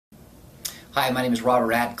Hi, my name is Robert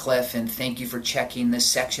Radcliffe, and thank you for checking this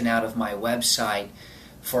section out of my website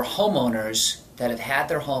for homeowners that have had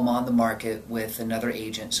their home on the market with another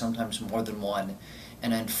agent, sometimes more than one,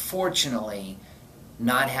 and unfortunately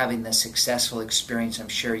not having the successful experience I'm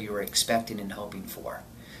sure you were expecting and hoping for.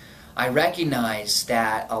 I recognize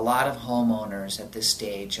that a lot of homeowners at this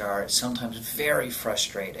stage are sometimes very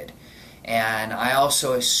frustrated, and I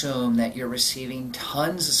also assume that you're receiving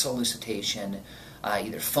tons of solicitation,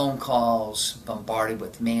 either phone calls, bombarded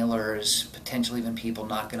with mailers, potentially even people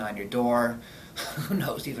knocking on your door, who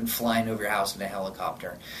knows, even flying over your house in a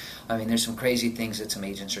helicopter. I mean, there's some crazy things that some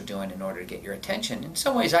agents are doing in order to get your attention. In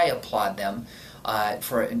some ways, I applaud them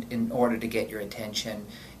in order to get your attention.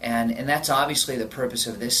 And that's obviously the purpose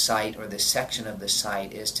of this site, or this section of the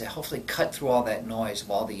site, is to hopefully cut through all that noise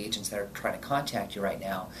of all the agents that are trying to contact you right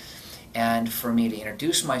now, and for me to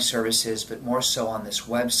introduce my services, but more so on this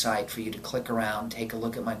website for you to click around, take a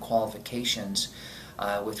look at my qualifications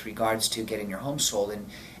with regards to getting your home sold. And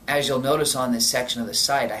as you'll notice on this section of the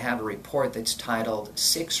site, I have a report that's titled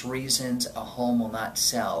 6 Reasons a Home Will Not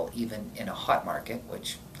Sell Even in a Hot Market,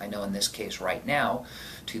 which I know in this case right now,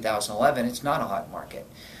 2011, it's not a hot market.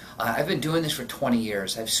 I've been doing this for 20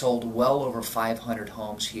 years. I've sold well over 500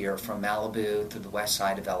 homes here from Malibu through the west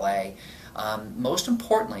side of LA. Most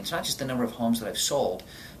importantly, it's not just the number of homes that I've sold,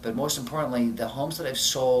 but most importantly, the homes that I've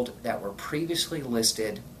sold that were previously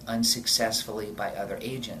listed unsuccessfully by other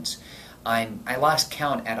agents. I lost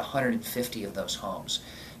count at 150 of those homes.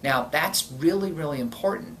 Now, that's really, really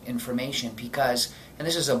important information because, and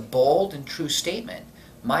this is a bold and true statement,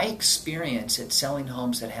 my experience at selling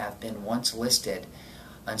homes that have been once listed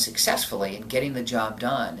unsuccessfully and getting the job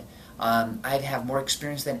done, I have more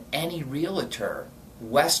experience than any realtor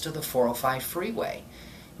west of the 405 freeway.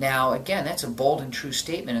 Now, again, that's a bold and true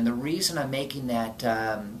statement, and the reason I'm making that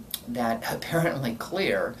that apparently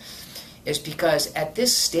clear is because at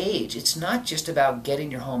this stage, it's not just about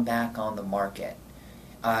getting your home back on the market,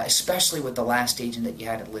 especially with the last agent that you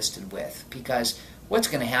had it listed with, because what's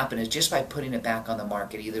going to happen is just by putting it back on the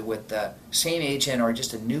market, either with the same agent or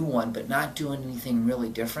just a new one, but not doing anything really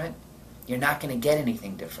different, you're not going to get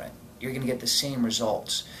anything different. You're going to get the same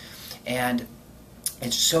results. And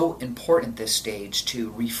it's so important at this stage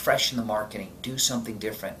to refresh the marketing, do something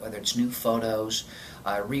different, whether it's new photos,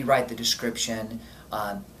 rewrite the description,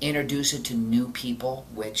 introduce it to new people,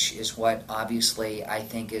 which is what obviously I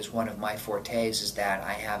think is one of my fortes, is that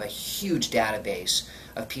I have a huge database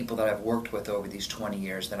of people that I've worked with over these 20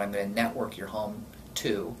 years that I'm going to network your home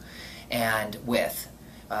to and with.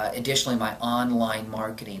 Additionally, my online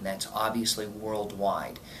marketing that's obviously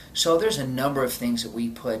worldwide. So there's a number of things that we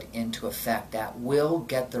put into effect that will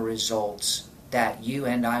get the results that you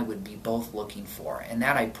and I would be both looking for, and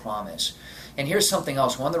that I promise. And here's something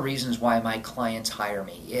else. One of the reasons why my clients hire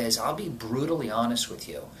me is I'll be brutally honest with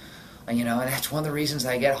you. And that's one of the reasons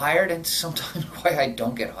I get hired, and sometimes why I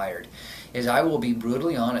don't get hired, is I will be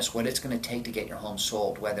brutally honest what it's going to take to get your home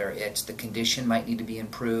sold, whether it's the condition might need to be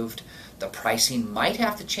improved, the pricing might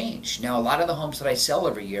have to change. Now, a lot of the homes that I sell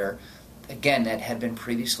every year, again, that had been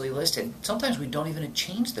previously listed, sometimes we don't even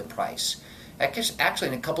change the price. Actually,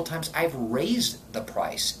 in a couple times, I've raised the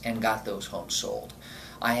price and got those homes sold.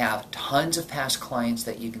 I have tons of past clients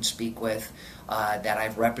that you can speak with that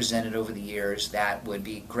I've represented over the years that would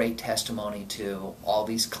be great testimony to all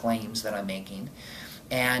these claims that I'm making.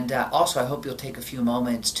 And also, I hope you'll take a few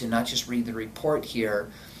moments to not just read the report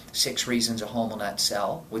here, 6 Reasons a Home Will Not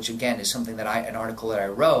Sell, which again is something that an article that I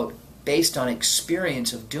wrote based on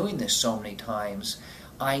experience of doing this so many times.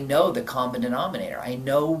 I know the common denominator. I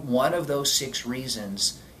know one of those 6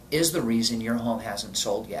 reasons is the reason your home hasn't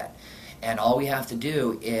sold yet. And all we have to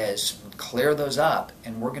do is clear those up,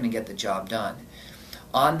 and we're going to get the job done.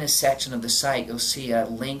 On this section of the site, you'll see a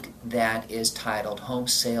link that is titled Home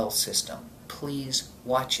Sales System. Please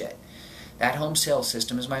watch it. That home sales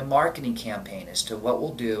system is my marketing campaign as to what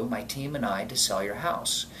we'll do, my team and I, to sell your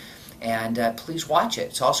house. And please watch it.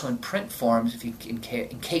 It's also in print form. If you,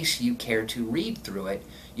 in case you care to read through it,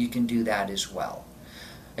 you can do that as well.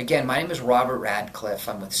 Again, my name is Robert Radcliffe.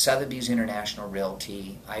 I'm with Sotheby's International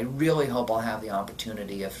Realty. I really hope I'll have the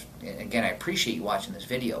opportunity of, again, I appreciate you watching this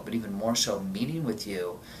video, but even more so meeting with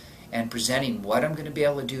you and presenting what I'm going to be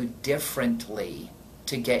able to do differently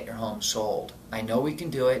to get your home sold. I know we can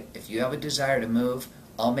do it. If you have a desire to move,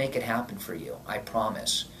 I'll make it happen for you. I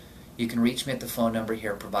promise. You can reach me at the phone number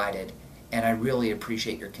here provided, and I really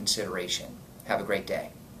appreciate your consideration. Have a great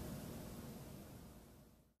day.